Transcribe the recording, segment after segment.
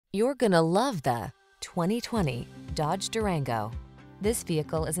You're gonna love the 2020 Dodge Durango. This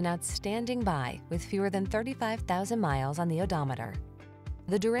vehicle is an outstanding buy with fewer than 35,000 miles on the odometer.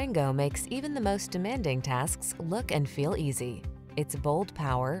 The Durango makes even the most demanding tasks look and feel easy. Its bold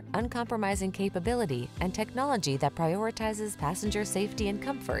power, uncompromising capability, and technology that prioritizes passenger safety and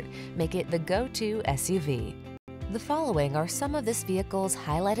comfort make it the go-to SUV. The following are some of this vehicle's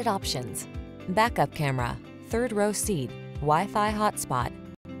highlighted options: backup camera, third row seat, Wi-Fi hotspot,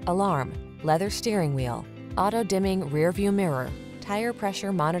 alarm, leather steering wheel, auto-dimming rear view mirror, tire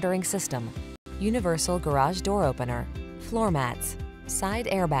pressure monitoring system, universal garage door opener, floor mats, side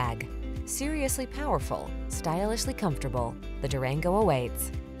airbag. Seriously powerful, stylishly comfortable, the Durango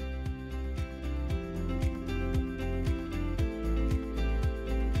awaits.